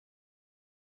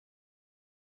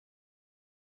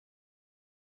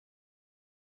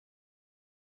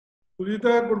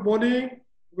Sujita, good morning.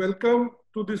 Welcome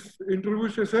to this interview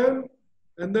session.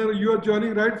 And then you are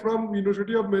joining right from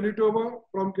University of Manitoba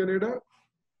from Canada.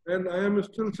 And I am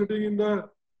still sitting in the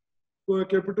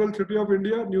capital city of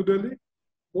India, New Delhi.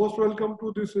 Most welcome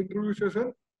to this interview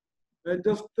session. And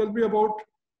just tell me about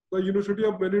the University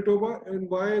of Manitoba and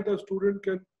why the student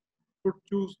should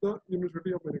choose the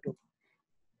University of Manitoba.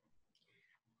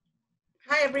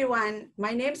 Hi everyone,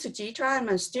 my name is Sujitra. I'm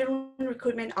a student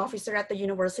recruitment officer at the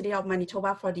University of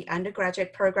Manitoba for the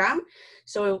undergraduate program.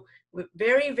 So we're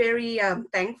very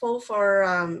thankful for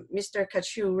Mr.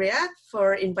 Kachuria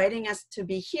for inviting us to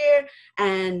be here.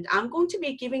 And I'm going to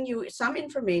be giving you some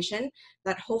information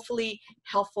that hopefully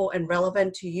helpful and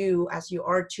relevant to you as you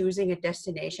are choosing a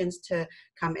destinations to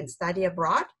come and study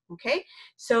abroad, okay?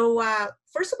 So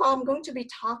first of all, I'm going to be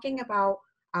talking about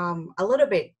a little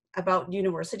bit about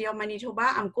University of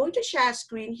Manitoba. I'm going to share a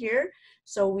screen here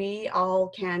so we all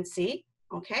can see,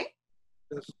 okay?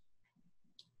 Yes.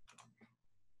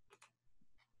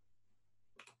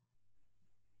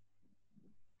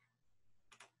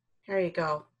 There you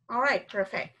go. All right,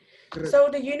 perfect. Great. So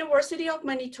the University of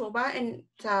Manitoba and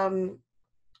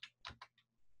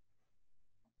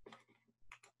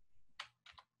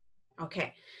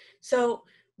okay, so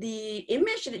the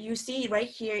image that you see right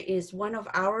here is one of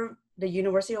the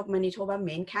University of Manitoba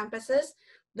main campuses.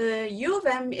 The U of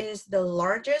M is the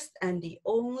largest and the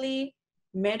only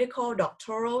medical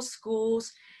doctoral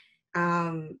schools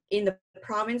in the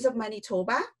province of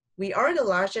Manitoba. We are the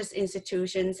largest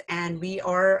institutions and we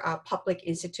are public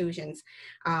institutions.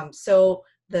 So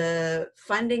the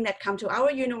funding that come to our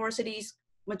universities,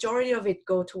 majority of it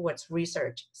go towards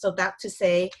research. So that to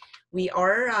say, we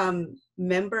are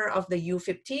member of the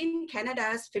U15,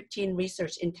 Canada's 15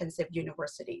 research intensive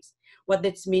universities. What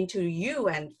this means to you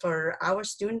and for our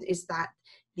students is that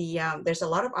there's a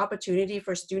lot of opportunity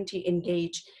for students to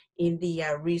engage in the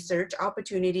research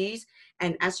opportunities.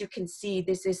 And as you can see,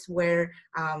 this is where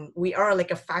we are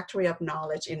like a factory of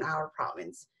knowledge in our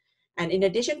province. And in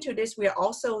addition to this, we are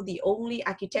also the only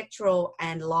architectural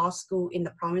and law school in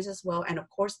the province as well. And of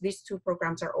course, these two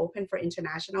programs are open for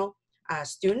international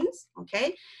students,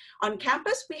 okay? On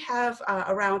campus, we have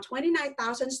around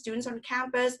 29,000 students on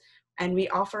campus, and we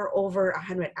offer over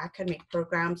 100 academic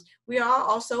programs. We are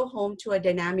also home to a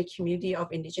dynamic community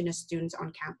of Indigenous students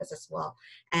on campus as well.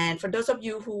 And for those of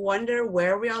you who wonder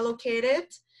where we are located,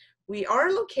 we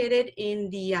are located in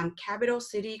the capital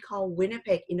city called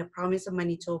Winnipeg in the province of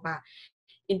Manitoba.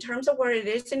 In terms of where it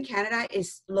is in Canada,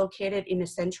 it's located in a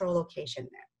central location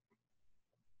there.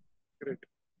 Great.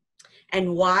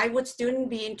 And why would students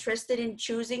be interested in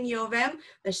choosing U of M?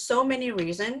 There's so many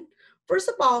reasons. First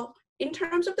of all, in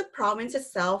terms of the province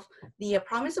itself, the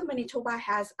province of Manitoba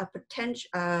has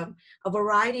a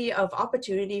variety of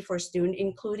opportunity for students,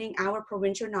 including our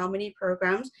provincial nominee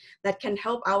programs that can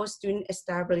help our students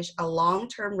establish a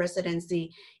long-term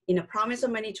residency in the province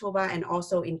of Manitoba and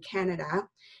also in Canada.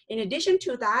 In addition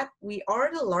to that, we are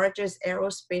the largest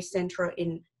aerospace center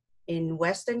in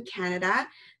Western Canada.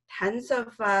 Tons of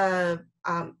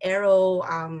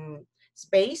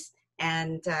space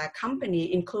and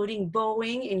company, including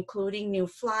Boeing, including New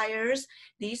Flyers.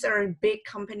 These are big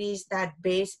companies that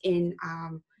based in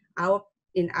our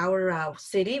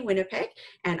city, Winnipeg,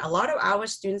 and a lot of our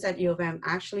students at U of M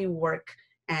actually work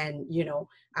and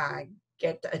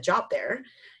get a job there.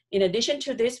 In addition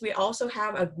to this, we also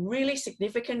have a really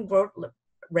significant growth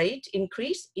rate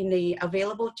increase in the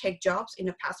available tech jobs in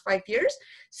the past 5 years.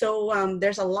 So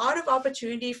there's a lot of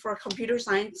opportunity for computer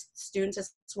science students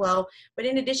as well. But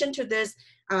in addition to this,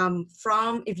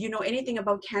 if you know anything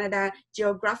about Canada,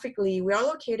 geographically, we are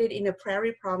located in the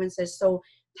prairie provinces. So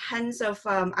tons of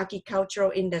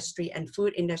agricultural industry and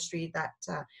food industry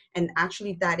and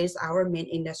actually that is our main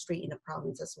industry in the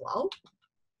province as well.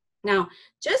 Now,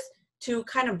 just to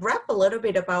kind of wrap a little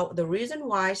bit about the reason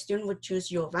why students would choose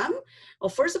U of M. Well,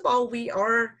 first of all, we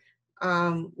are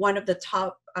one of the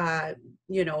top,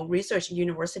 research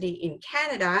university in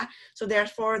Canada. So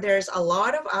therefore, there's a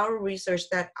lot of our research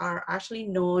that are actually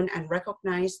known and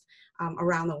recognized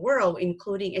around the world,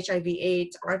 including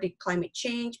HIV/AIDS, Arctic climate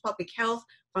change, public health,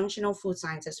 functional food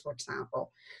sciences, for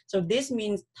example. So this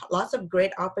means lots of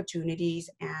great opportunities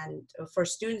and for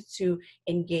students to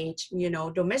engage,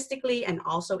 domestically and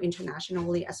also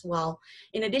internationally as well.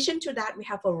 In addition to that, we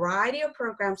have a variety of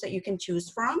programs that you can choose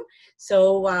from.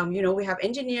 So, we have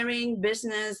engineering,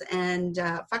 business, and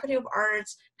faculty of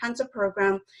arts, tons of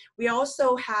programs. We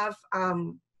also have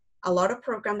a lot of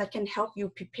programs that can help you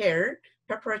prepare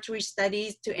preparatory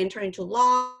studies to enter into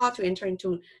law, to enter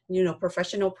into,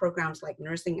 professional programs like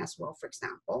nursing as well, for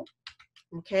example.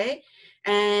 okay?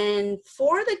 And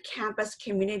for the campus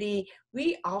community,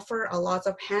 we offer a lot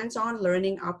of hands-on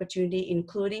learning opportunity,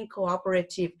 including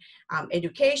cooperative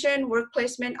education, work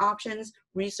placement options,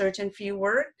 research and field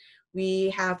work. We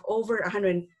have over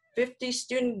 150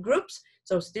 student groups,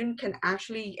 so students can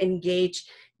actually engage,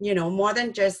 you know, more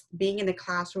than just being in the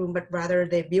classroom, but rather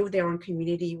they build their own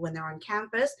community when they're on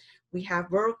campus. We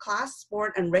have world-class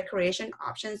sport and recreation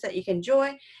options that you can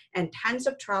enjoy, and tons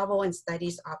of travel and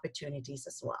studies opportunities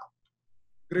as well.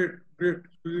 Great, great.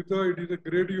 Sujita, it is a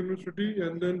great university,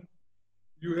 and then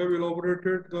you have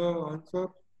elaborated the answer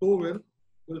so well,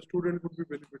 the student would be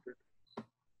benefited.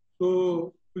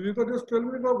 So, Sujita, just tell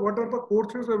me now, what are the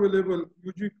courses available,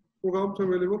 UG programs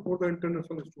available for the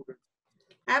international students?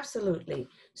 Absolutely.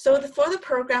 So for the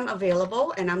program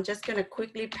available, and I'm just going to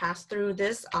quickly pass through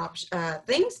this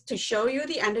things to show you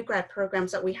the undergrad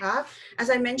programs that we have. As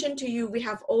I mentioned to you, we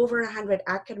have over 100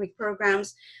 academic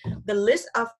programs. The list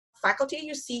of faculty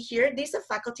you see here, these are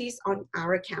faculties on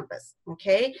our campus,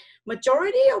 okay?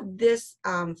 Majority of these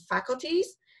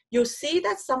faculties, you'll see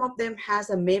that some of them has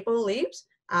a maple leaves.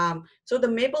 So the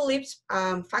Maple Leafs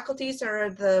faculties are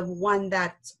the one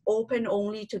that's open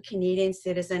only to Canadian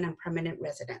citizen and permanent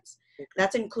residents. Okay.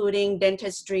 That's including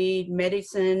dentistry,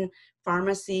 medicine,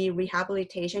 pharmacy,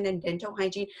 rehabilitation, and dental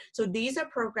hygiene. So these are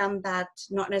programs that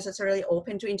not necessarily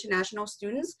open to international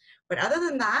students, but other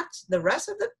than that, the rest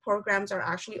of the programs are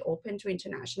actually open to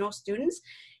international students.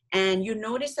 And you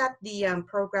notice that the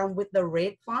program with the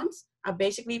red fonts are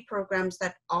basically programs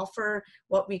that offer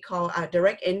what we call a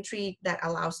direct entry that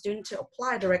allows students to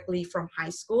apply directly from high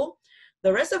school.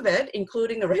 The rest of it,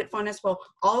 including the red font as well,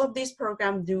 all of these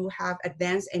programs do have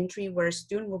advanced entry where a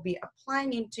student will be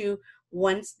applying into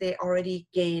once they already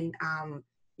gain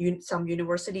some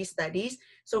university studies.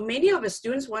 So many of the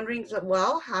students wondering,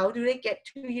 well, how do they get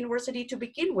to university to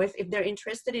begin with if they're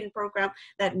interested in a program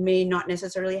that may not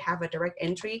necessarily have a direct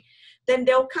entry? Then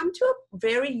they'll come to a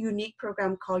very unique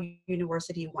program called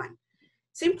University One.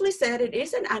 Simply said, it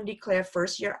is an undeclared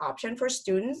first year option for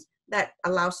students that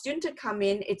allows students to come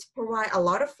in. It's provide a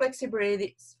lot of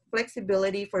flexibility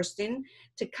for students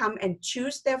to come and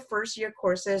choose their first year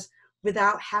courses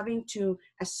without having to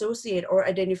associate or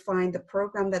identify the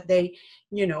program that they,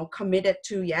 you know, committed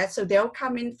to yet. So they'll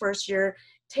come in first year,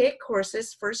 take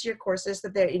courses, first year courses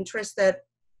that they're interested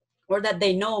or that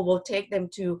they know will take them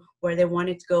to where they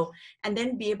wanted to go, and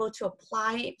then be able to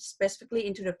apply specifically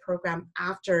into the program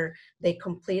after they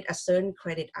complete a certain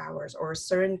credit hours or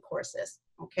certain courses.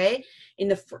 Okay, in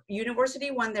the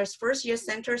University One, there's first year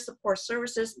center support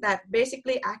services that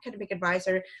basically academic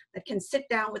advisor that can sit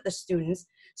down with the students.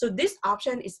 So this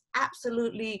option is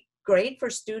absolutely great for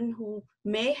students who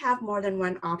may have more than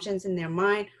one options in their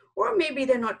mind, or maybe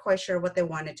they're not quite sure what they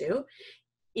want to do.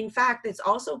 In fact, it's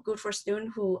also good for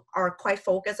students who are quite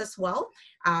focused as well.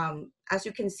 As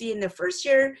you can see in the first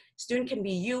year, student can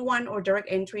be U1 or direct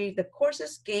entry. The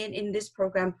courses gained in this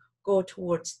program go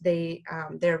towards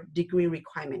their degree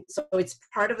requirement. So it's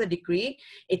part of the degree.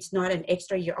 It's not an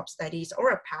extra year of studies or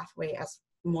a pathway as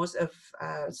most of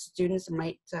students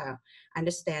might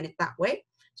understand it that way.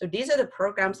 So these are the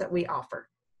programs that we offer.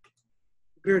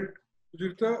 Great.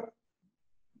 Sujita,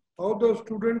 how the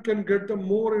student can get the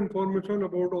more information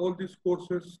about all these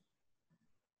courses?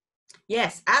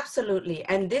 Yes, absolutely.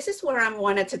 And this is where I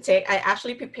wanted to take, I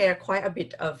actually prepare quite a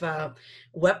bit of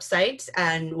websites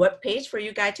and web page for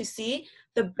you guys to see.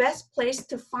 The best place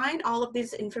to find all of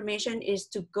this information is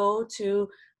to go to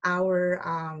our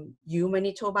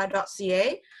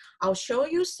unmatched.ca. I'll show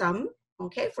you some,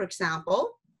 okay, for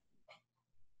example.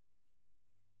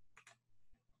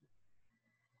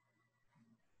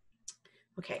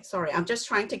 Okay, sorry, I'm just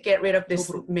trying to get rid of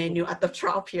this menu at the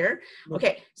top here.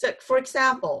 Okay, so for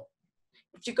example,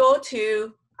 if you go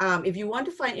to, if you want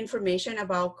to find information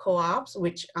about co-ops,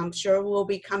 which I'm sure will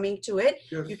be coming to it,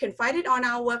 yes, you can find it on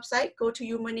our website. Go to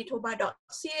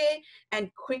unmatched.ca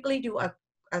and quickly do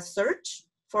a search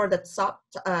for the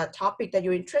topic that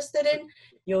you're interested in.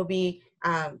 You'll be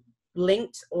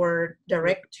linked or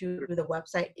direct to the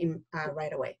website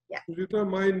right away. Yeah. Sujita,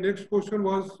 my next question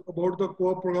was about the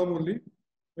co-op program only.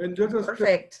 And just a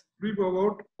Perfect. brief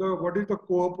about what is the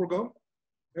co-op program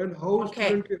and how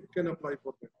students can apply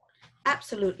for that.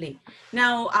 Absolutely.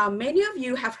 Now, many of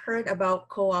you have heard about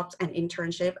co-ops and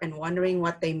internship and wondering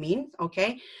what they mean,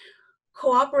 okay?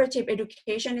 cooperative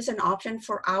education is an option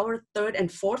for our 3rd and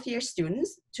 4th year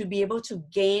students to be able to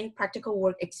gain practical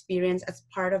work experience as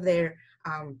part of their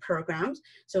programs.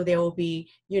 So they will be,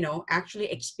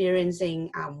 actually experiencing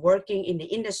working in the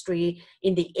industry,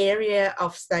 in the area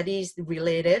of studies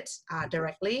related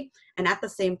directly, and at the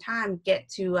same time get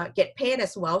to get paid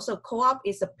as well. So co-op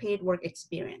is a paid work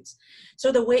experience.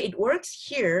 So the way it works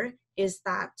here is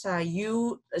that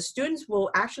students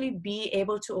will actually be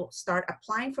able to start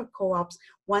applying for co-ops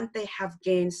once they have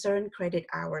gained certain credit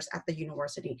hours at the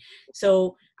university.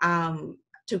 So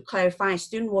to clarify,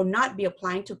 students will not be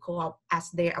applying to co-op as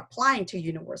they're applying to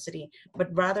university, but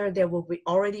rather they will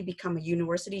already become a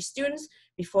university students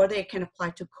before they can apply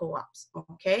to co-ops,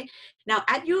 okay? Now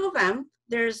at U of M,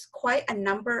 there's quite a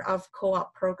number of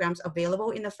co-op programs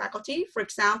available in the faculty. For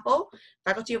example,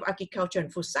 Faculty of Agriculture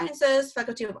and Food Sciences,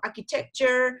 Faculty of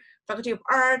Architecture, Faculty of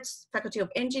Arts, Faculty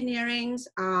of Engineering,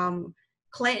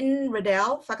 Clayton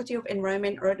Riddell, Faculty of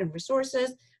Environment, Earth and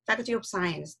Resources, Faculty of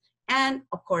Science, and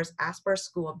of course, Asper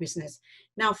School of Business.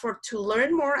 Now, to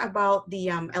learn more about the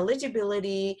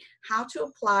eligibility, how to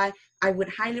apply, I would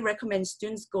highly recommend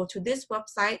students go to this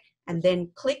website and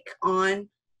then click on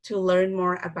to learn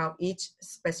more about each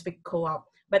specific co-op.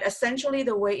 But essentially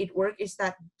the way it works is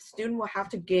that student will have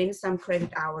to gain some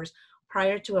credit hours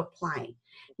prior to applying.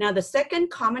 Now, the second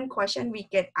common question we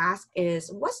get asked is,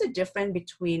 what's the difference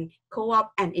between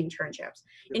co-op and internships?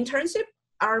 Internships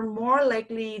are more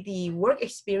likely the work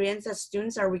experience that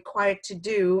students are required to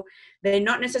do. They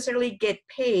not necessarily get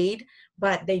paid,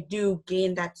 but they do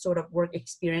gain that sort of work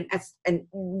experience. And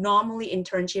normally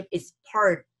internship is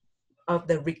part of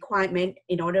the requirement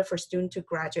in order for students to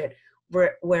graduate,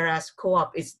 whereas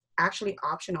co-op is actually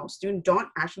optional. Students don't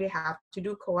actually have to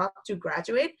do co-op to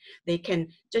graduate. They can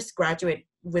just graduate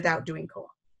without doing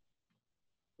co-op.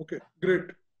 Okay, great.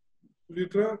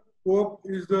 Sujitra, co-op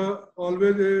is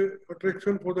always a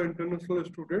attraction for the international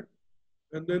student,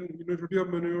 and then University of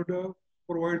Manitoba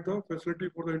provides the facility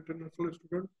for the international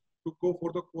student to go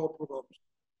for the co-op programs.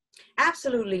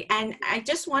 Absolutely. And I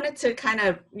just wanted to kind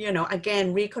of,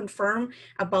 again, reconfirm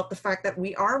about the fact that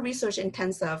we are research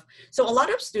intensive. So a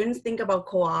lot of students think about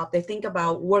co-op, they think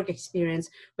about work experience,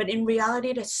 but in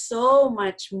reality, there's so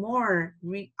much more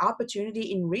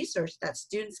opportunity in research that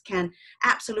students can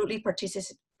absolutely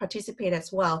participate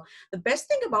as well. The best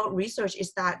thing about research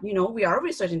is that, we are a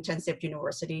research intensive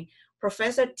university.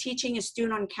 Professor teaching a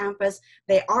student on campus,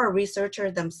 they are a researcher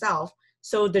themselves.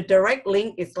 So the direct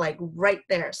link is like right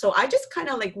there. So I just kind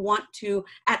of like want to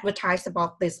advertise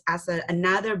about this as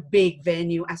another big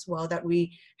venue as well, that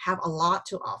we have a lot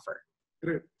to offer.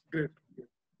 Great, great.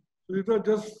 So these are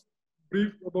just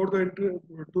brief about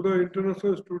the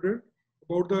international student,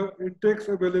 about the intakes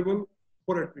available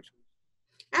for admission.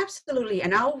 Absolutely.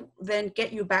 And I'll then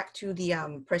get you back to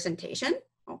the presentation.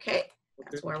 Okay.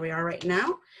 That's where we are right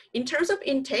now. In terms of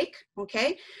intake,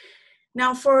 okay.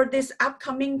 Now for this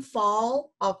upcoming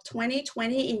fall of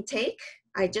 2020 intake,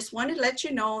 I just want to let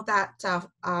you know that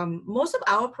most of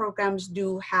our programs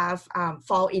do have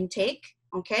fall intake,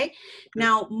 okay?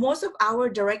 Now, most of our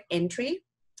direct entry,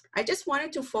 I just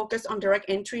wanted to focus on direct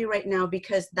entry right now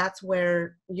because that's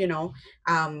where,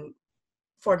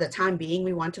 for the time being,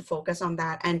 we want to focus on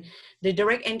that. And the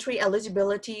direct entry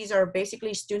eligibilities are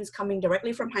basically students coming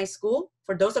directly from high school.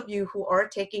 For those of you who are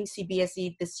taking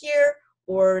CBSE this year,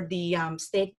 or the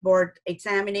state board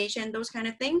examination, those kind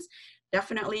of things,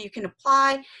 definitely you can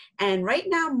apply. And right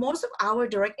now, most of our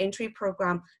direct entry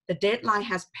program, the deadline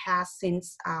has passed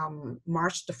since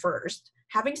March the 1st.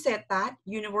 Having said that,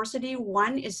 University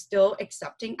One is still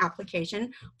accepting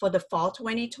application for the fall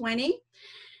 2020.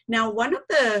 Now, one of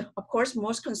the, of course,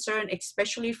 most concerned,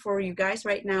 especially for you guys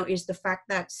right now, is the fact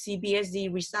that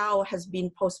CBSE result has been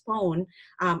postponed.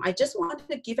 I just wanted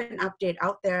to give an update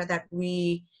out there that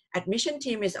admission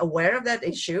team is aware of that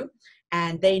issue,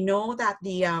 and they know that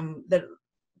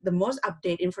the most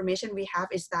updated information we have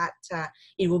is that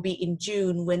it will be in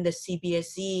June when the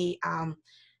CBSE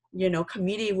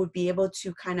committee would be able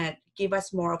to kind of give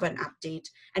us more of an update.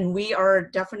 And we are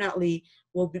definitely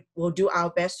will do our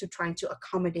best to try to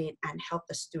accommodate and help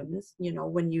the students,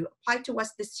 when you apply to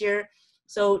us this year.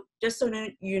 So just so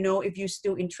you know, if you're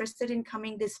still interested in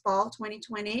coming this fall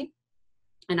 2020,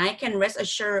 and I can rest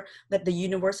assured that the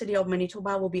University of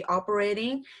Manitoba will be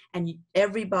operating and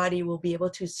everybody will be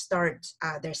able to start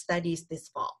their studies this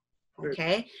fall,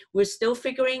 okay? We're still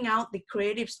figuring out the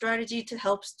creative strategy to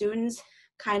help students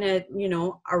kind of,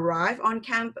 arrive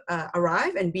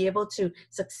and be able to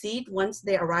succeed once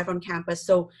they arrive on campus.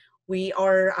 So we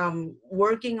are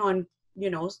working on,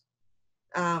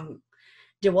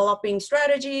 developing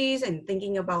strategies and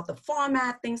thinking about the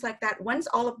format, things like that. Once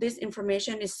all of this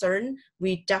information is certain,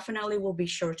 we definitely will be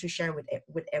sure to share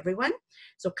with everyone.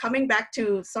 So coming back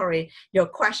to, sorry, your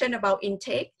question about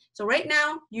intake. So right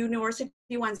now, University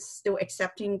One's still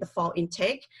accepting the fall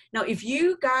intake. Now, if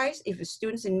you guys, if the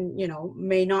students in,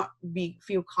 may not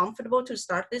feel comfortable to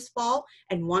start this fall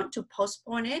and want to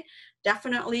postpone it,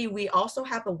 definitely we also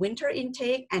have a winter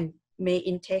intake and May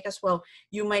intake as well.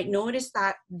 You might notice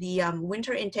that the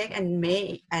winter intake and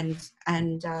May and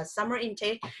summer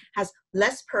intake has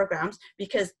less programs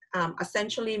because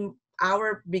essentially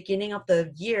our beginning of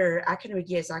the year, academic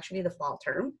year, is actually the fall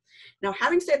term. Now,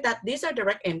 having said that, these are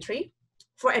direct entry.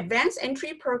 For advanced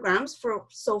entry programs, for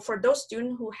those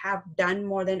students who have done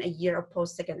more than a year of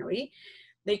post-secondary,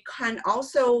 they can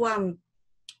also,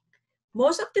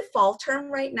 most of the fall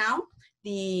term right now,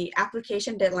 the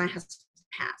application deadline has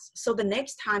passed. So the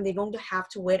next time they're going to have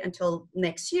to wait until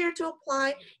next year to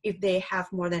apply if they have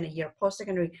more than a year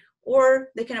post-secondary, or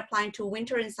they can apply into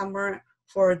winter and summer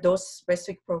for those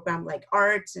specific programs like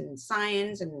arts and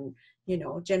science and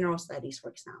general studies, for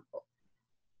example.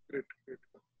 Great, great.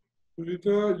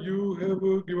 Sujita, you have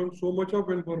given so much of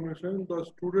information. The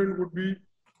student would be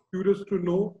curious to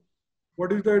know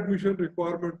what is the admission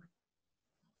requirement.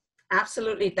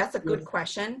 Absolutely, that's a good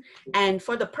question. And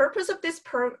for the purpose of this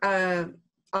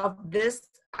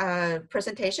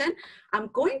presentation, I'm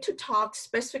going to talk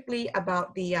specifically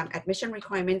about the admission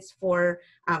requirements for.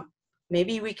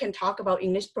 Maybe we can talk about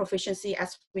English proficiency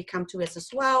as we come to it as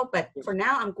well, but for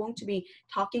now, I'm going to be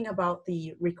talking about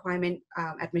the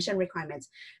admission requirements.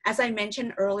 As I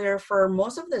mentioned earlier, for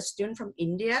most of the students from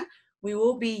India, we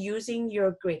will be using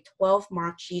your grade 12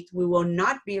 mark sheet. We will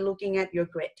not be looking at your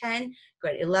grade 10,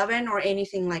 grade 11, or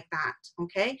anything like that,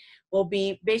 okay?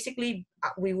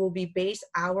 We will be based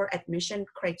our admission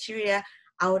criteria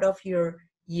out of your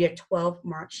year 12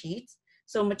 mark sheets.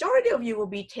 So majority of you will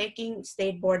be taking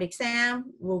state board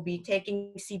exam, will be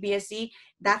taking CBSE.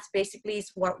 That's basically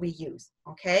is what we use,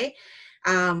 okay?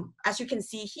 As you can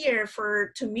see here,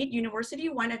 to meet University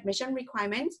One admission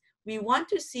requirements, we want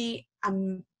to see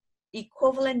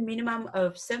equivalent minimum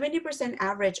of 70%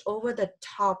 average over the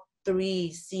top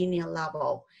 3 senior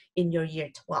level in your year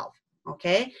 12,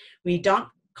 okay? We don't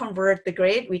convert the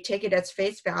grade, we take it as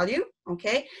face value,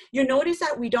 okay? You notice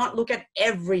that we don't look at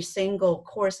every single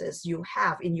courses you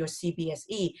have in your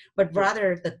CBSE, but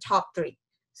rather the top 3.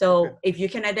 So if you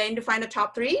can identify the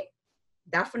top 3,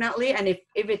 definitely, and if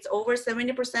it's over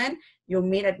 70%, you'll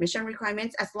meet admission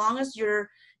requirements as long as your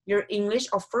English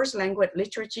or first language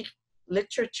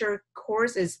literature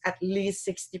course is at least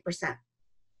 60%.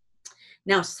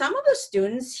 Now, some of the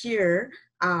students here,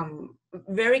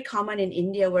 very common in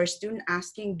India where student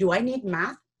asking, do I need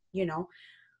math?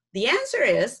 The answer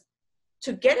is,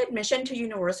 to get admission to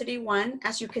University One,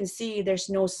 as you can see, there's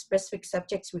no specific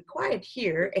subjects required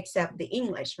here except the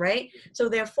English, right? So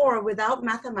therefore, without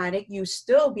mathematics, you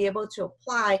still be able to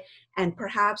apply, and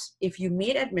perhaps if you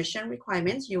meet admission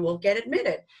requirements, you will get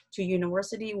admitted to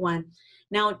University One.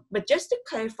 Now, but just to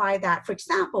clarify that, for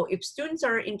example, if students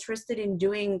are interested in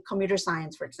doing computer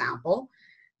science, for example,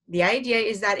 the idea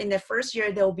is that in the first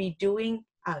year, they'll be doing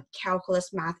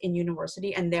calculus math in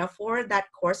university, and therefore that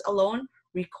course alone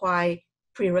require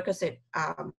prerequisite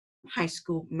high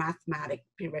school mathematics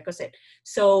prerequisite.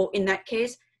 So in that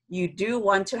case, you do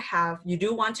want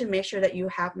to make sure that you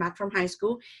have math from high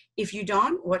school. If you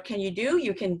don't, what can you do?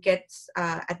 You can get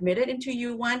admitted into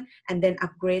U1 and then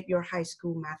upgrade your high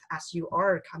school math as you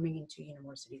are coming into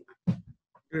University One.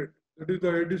 Great. That is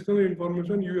the additional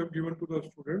information you have given to the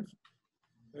students,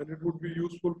 and it would be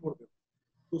useful for them.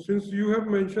 So since you have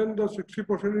mentioned the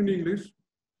 60% in English,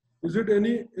 is it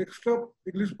any extra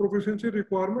English proficiency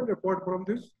requirement apart from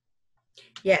this?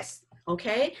 Yes,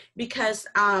 okay, because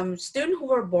students who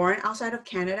were born outside of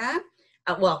Canada,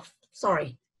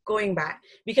 going back,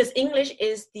 because English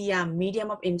is the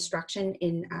medium of instruction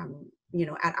in,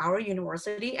 at our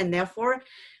university, and therefore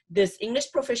this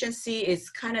English proficiency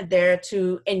is kind of there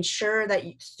to ensure that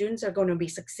students are going to be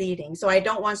succeeding. So I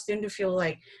don't want students to feel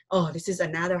like, oh, this is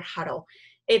another hurdle.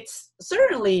 It's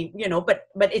certainly,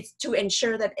 but it's to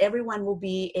ensure that everyone will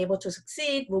be able to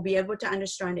succeed, will be able to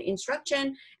understand the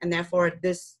instruction, and therefore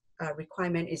this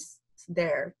requirement is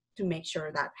there to make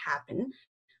sure that happen.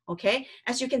 Okay,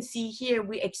 as you can see here,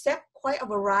 we accept quite a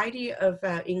variety of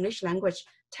English language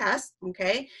tests.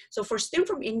 Okay, so for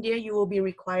students from India, you will be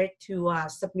required to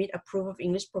submit a proof of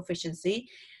English proficiency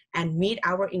and meet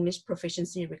our English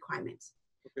proficiency requirements.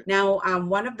 Okay. Now,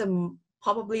 one of the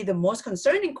probably the most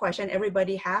concerning question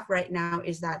everybody have right now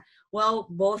is that, well,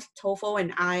 both TOEFL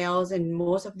and IELTS and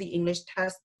most of the English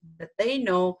tests that they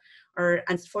know are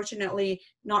unfortunately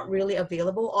not really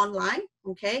available online,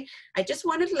 okay? I just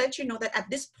wanted to let you know that at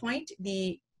this point,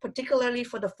 particularly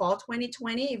for the fall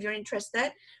 2020, if you're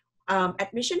interested,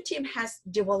 admission team has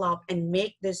developed and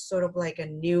make this sort of like a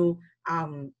new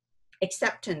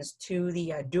acceptance to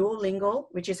the Duolingo,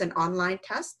 which is an online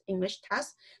test, English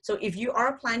test. So if you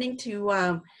are planning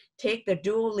to take the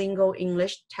Duolingo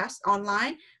English test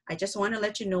online, I just want to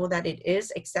let you know that it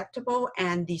is acceptable,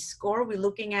 and the score we're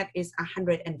looking at is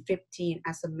 115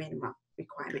 as a minimum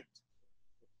requirement.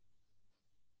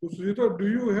 So Sujita, do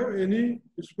you have any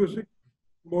specific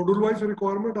module-wise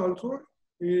requirement also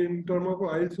in terms of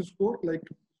IELTS score, like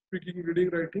speaking,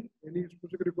 reading, writing? Any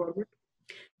specific requirement?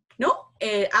 No,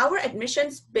 our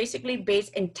admissions basically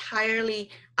based entirely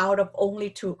out of only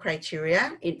two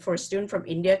criteria for a student from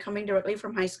India coming directly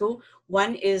from high school.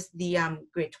 One is the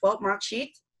grade 12 mark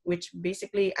sheet, which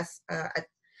basically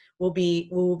we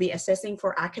will be assessing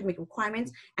for academic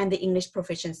requirements, and the English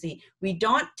proficiency. We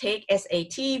don't take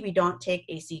SAT, we don't take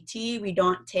ACT, we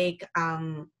don't take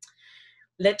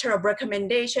letter of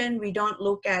recommendation, we don't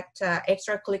look at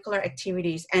extracurricular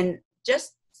activities. And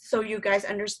just so you guys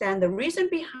understand, the reason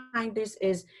behind this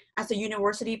is, as a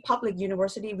university, public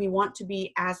university, we want to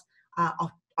be as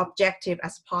objective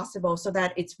as possible, so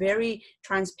that it's very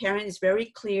transparent, it's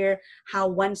very clear how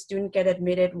one student get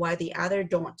admitted while the other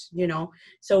don't, you know.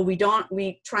 So we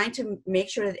trying to make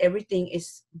sure that everything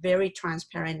is very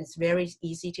transparent, it's very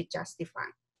easy to justify.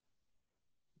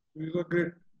 These are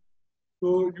great.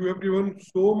 So you have given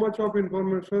so much of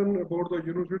information about the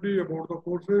university, about the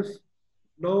courses.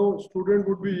 Now student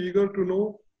would be eager to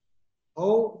know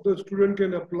how the student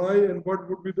can apply and what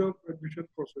would be the admission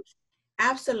process.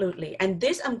 Absolutely. And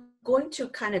this, I'm going to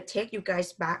kind of take you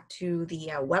guys back to the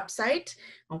website,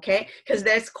 okay? Because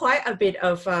there's quite a bit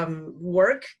of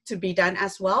work to be done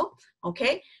as well,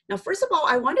 okay? Now, first of all,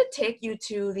 I want to take you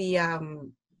to the,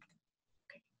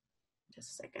 okay,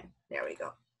 just a second, there we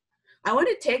go. I want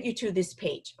to take you to this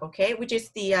page, okay, which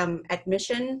is the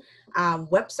admission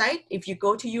website. If you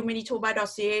go to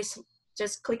unmatched.ca,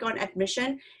 just click on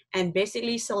admission and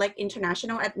basically select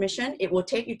international admission. It will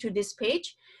take you to this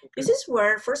page. Okay. This is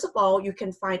where, first of all, you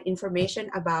can find information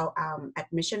about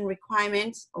admission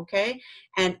requirements, okay,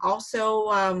 and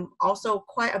also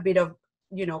quite a bit of,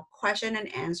 you know, question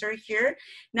and answer here.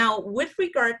 Now, with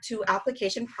regard to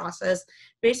application process,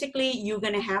 basically you're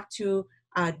going to have to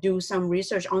do some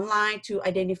research online to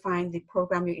identify the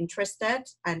program you're interested.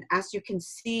 And as you can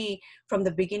see from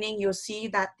the beginning, you'll see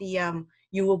that the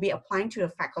you will be applying to a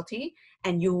faculty,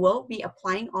 and you will be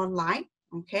applying online,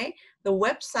 okay? The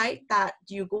website that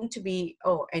you're going to be,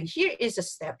 oh, and here is a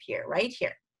step here, right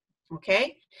here,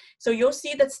 okay? So you'll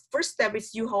see that first step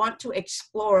is you want to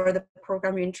explore the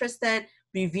program you're interested,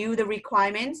 review the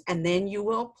requirements, and then you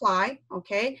will apply,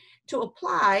 okay? To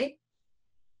apply,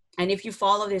 and if you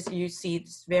follow this, you see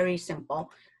it's very simple.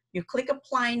 You click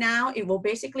apply now, it will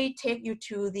basically take you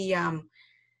to the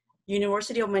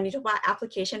University of Manitoba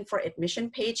application for admission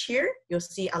page here. You'll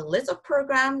see a list of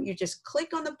program. You just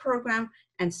click on the program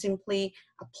and simply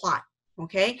apply,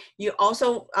 okay? You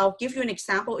also, I'll give you an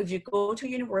example. If you go to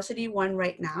University One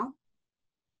right now,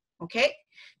 okay?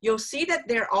 You'll see that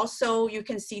there also, you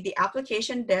can see the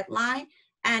application deadline.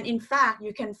 And in fact,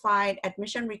 you can find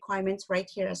admission requirements right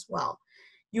here as well.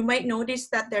 You might notice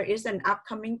that there is an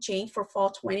upcoming change for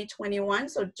fall 2021.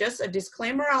 So just a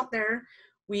disclaimer out there,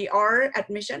 we are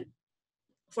admission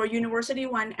for University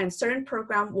One, and certain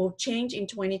program will change in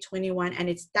 2021. And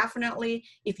it's definitely,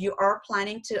 if you are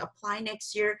planning to apply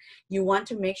next year, you want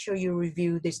to make sure you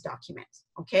review this document,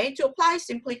 okay? To apply,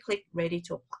 simply click ready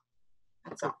to apply.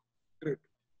 That's all. Great.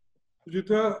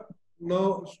 Sujita,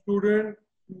 now student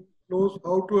knows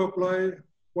how to apply,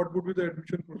 what would be the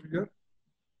admission procedure.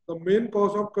 The main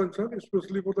cause of concern,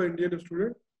 especially for the Indian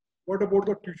student, what about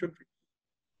the tuition fee?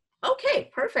 Okay,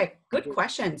 perfect. Good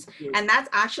questions. Yes. And that's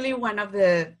actually one of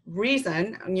the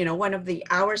reason, you know, one of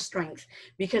our strengths,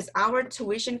 because our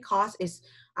tuition cost is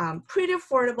pretty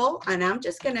affordable. And I'm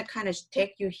just going to kind of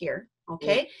take you here.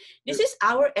 Okay. Yes. This is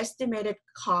our estimated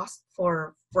cost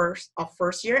for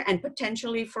first year, and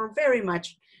potentially for very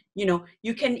much, you know,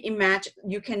 you can imagine,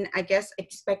 you can, I guess,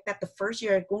 expect that the first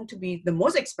year is going to be the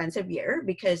most expensive year,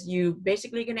 because you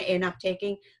basically going to end up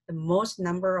taking the most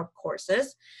number of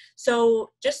courses.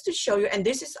 So just to show you, and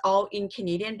this is all in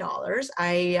Canadian dollars.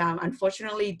 I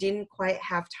unfortunately didn't quite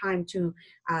have time to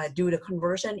do the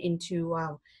conversion into,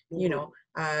 you know,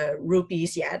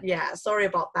 rupees yet. Yeah, sorry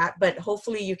about that. But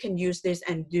hopefully you can use this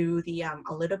and do the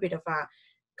a little bit of a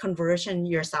conversion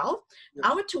yourself. Yes.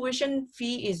 Our tuition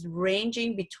fee is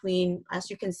ranging between, as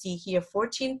you can see here,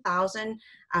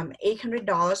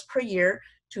 $14,800 per year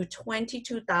to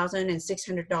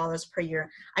 $22,600 per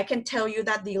year. I can tell you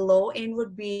that the low end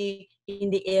would be in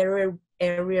the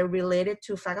area related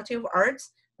to Faculty of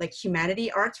Arts, like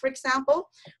humanity arts, for example.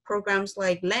 Programs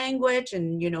like language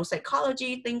and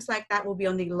psychology, things like that will be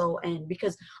on the low end,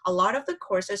 because a lot of the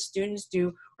courses students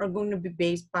do are going to be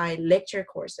based by lecture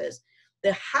courses.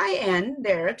 The high end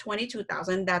there,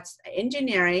 22,000, that's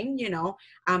engineering,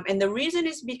 and the reason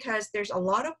is because there's a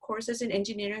lot of courses in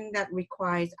engineering that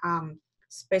requires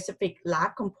specific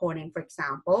lab component, for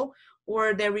example,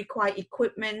 or they require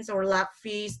equipments or lab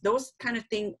fees. Those kind of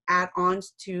things add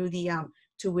ons to the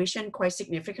tuition quite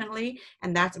significantly,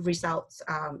 and that results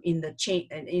in the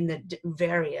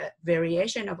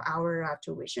variation of our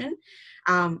tuition.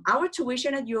 Our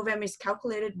tuition at U of M is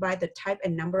calculated by the type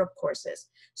and number of courses.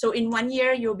 So in 1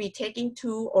 year, you'll be taking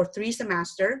 2 or 3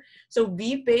 semesters. So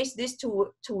we base this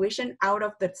tuition out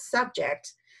of the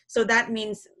subject. So that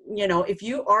means, if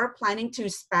you are planning to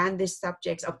span these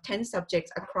subjects of 10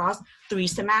 subjects across 3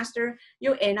 semesters,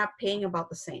 you end up paying about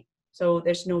the same. So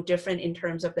there's no different in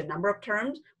terms of the number of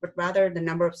terms, but rather the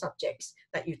number of subjects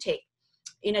that you take.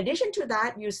 In addition to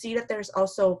that, you see that there's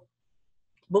also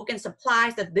book and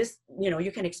supplies that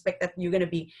you can expect that you're going to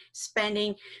be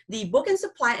spending. The book and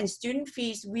supply and student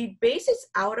fees, we base it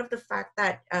out of the fact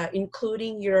that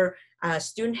including your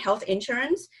student health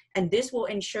insurance, and this will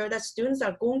ensure that students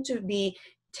are going to be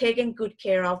taken good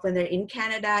care of when they're in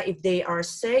Canada. If they are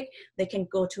sick, they can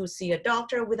go to see a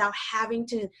doctor without having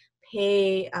to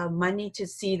pay money to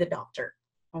see the doctor,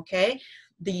 okay?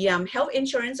 The health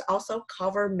insurance also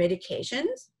cover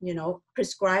medications,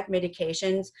 prescribed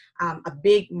medications, a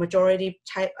big majority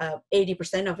type of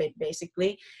 80% of it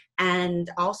basically.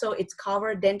 And also it's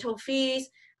covered dental fees,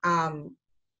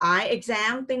 eye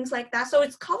exam, things like that. So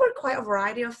it's covered quite a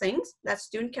variety of things that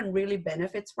student can really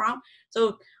benefit from.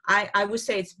 So I would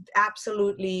say it's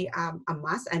absolutely a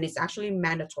must, and it's actually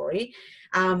mandatory.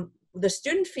 The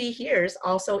student fee here is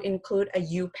also include a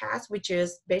U-Pass, which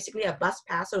is basically a bus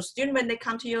pass. So students, when they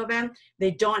come to U of M,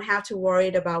 they don't have to worry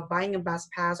about buying a bus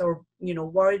pass or,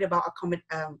 worried about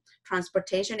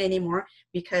transportation anymore,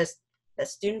 because the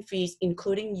student fees,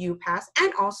 including U-Pass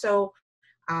and also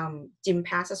gym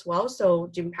pass as well. So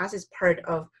gym pass is part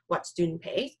of what student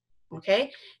pays.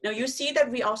 Okay. Now you see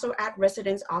that we also add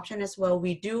residence option as well.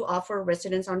 We do offer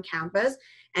residence on campus,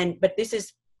 but this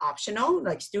is optional.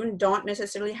 Like students don't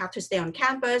necessarily have to stay on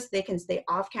campus. They can stay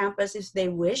off campus if they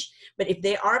wish. But if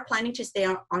they are planning to stay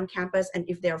on campus, and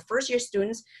if they are first year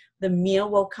students, the meal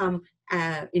will come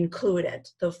included.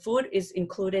 The food is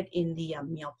included in the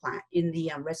meal plan, in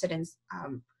the residence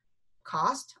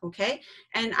cost. Okay.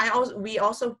 And we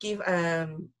also give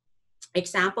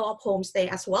example of homestay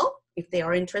as well. If they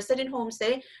are interested in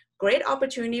homestay, great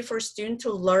opportunity for students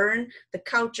to learn the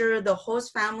culture. The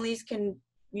host families can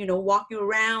walk you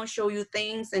around, show you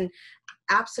things, and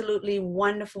absolutely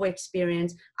wonderful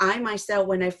experience. I myself,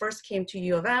 when I first came to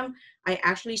U of M, I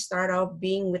actually started off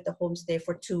being with the homestay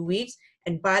for 2 weeks.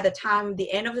 And by the time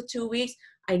the end of the 2 weeks,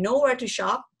 I know where to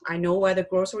shop. I know where the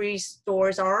grocery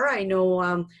stores are. I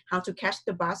know how to catch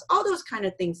the bus, all those kind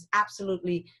of things,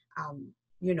 absolutely,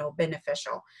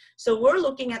 beneficial. So we're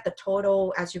looking at the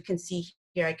total, as you can see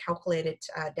here, I calculated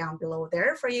down below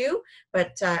there for you.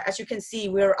 But as you can see,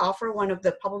 we're offer one of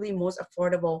the probably most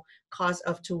affordable cost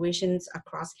of tuitions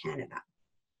across Canada.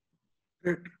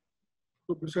 Great.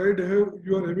 So beside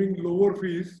you are having lower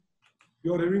fees,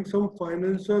 you are having some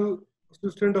financial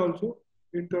assistance also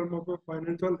in terms of a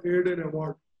financial aid and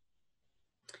award.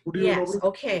 Would you elaborate?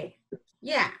 Okay.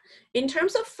 Yeah, in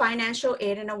terms of financial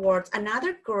aid and awards,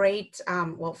 another great,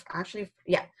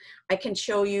 I can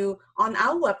show you on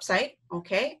our website.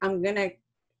 Okay, I'm gonna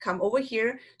come over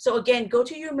here. So again, go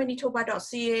to your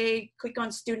manitoba.ca, click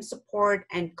on student support,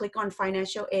 and click on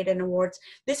financial aid and awards.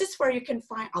 This is where you can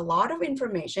find a lot of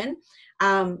information.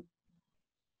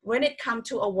 When it comes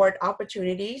to award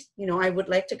opportunities, I would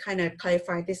like to kind of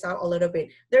clarify this out a little bit.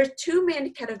 There's 2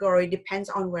 main categories, depends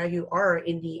on where you are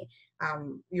in the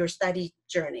your study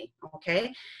journey.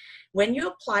 Okay, when you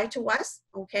apply to us,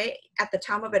 okay, at the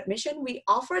time of admission, we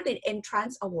offer the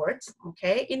entrance awards.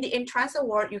 Okay, in the entrance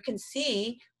award, you can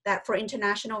see that for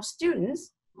international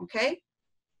students, okay,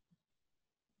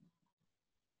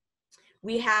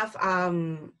 we have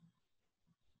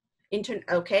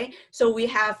so we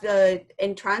have the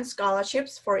entrance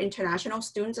scholarships for international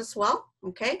students as well.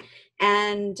 Okay,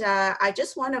 and I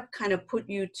just want to kind of put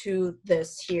you to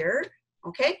this here.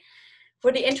 Okay,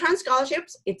 for the entrance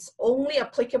scholarships, it's only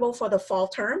applicable for the fall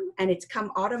term, and it's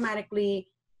come automatically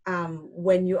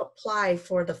when you apply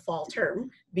for the fall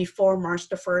term before March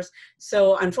the 1st.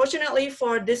 So unfortunately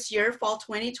for this year, fall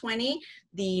 2020,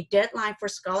 the deadline for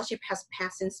scholarship has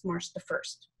passed since March the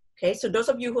 1st. Okay, so those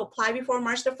of you who apply before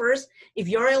March the 1st, if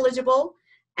you're eligible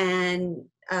and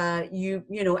you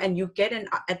get an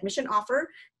admission offer,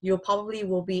 you probably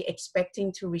will be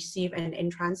expecting to receive an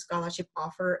entrance scholarship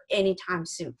offer anytime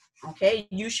soon. Okay,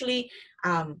 usually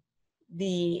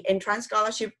the entrance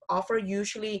scholarship offer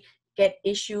usually get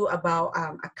issued about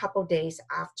a couple days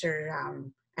after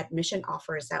admission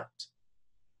offer is out.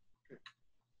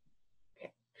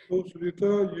 Okay. So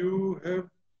Sunita, you have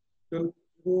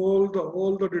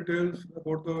all the details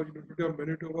about the University of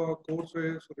Manitoba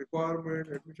courses, requirement,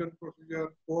 admission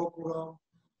procedure, core program,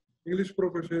 English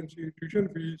proficiency, tuition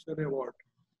fees, and award.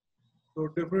 So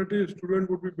definitely a student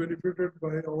would be benefited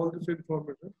by all this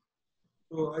information.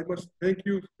 So I must thank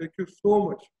you so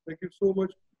much. Thank you so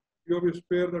much. You have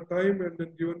spared the time and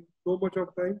then given so much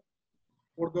of time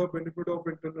for the benefit of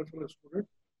international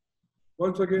students.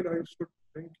 Once again, I should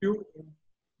thank you, and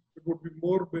it would be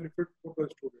more benefit for the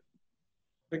student.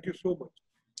 Thank you so much.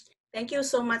 Thank you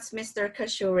so much, Mr.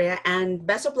 Kashuria, and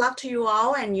best of luck to you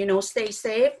all. And stay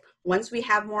safe. Once we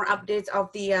have more updates of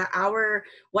the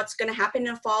what's going to happen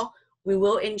in the fall, we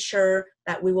will ensure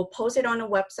that we will post it on the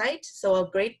website. So a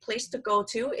great place to go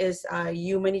to is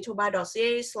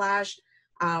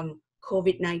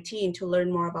umanitoba.ca/COVID-19 to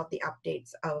learn more about the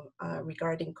updates of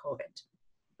regarding COVID.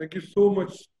 Thank you so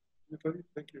much, Vitali.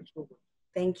 Thank you so much.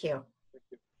 Thank you.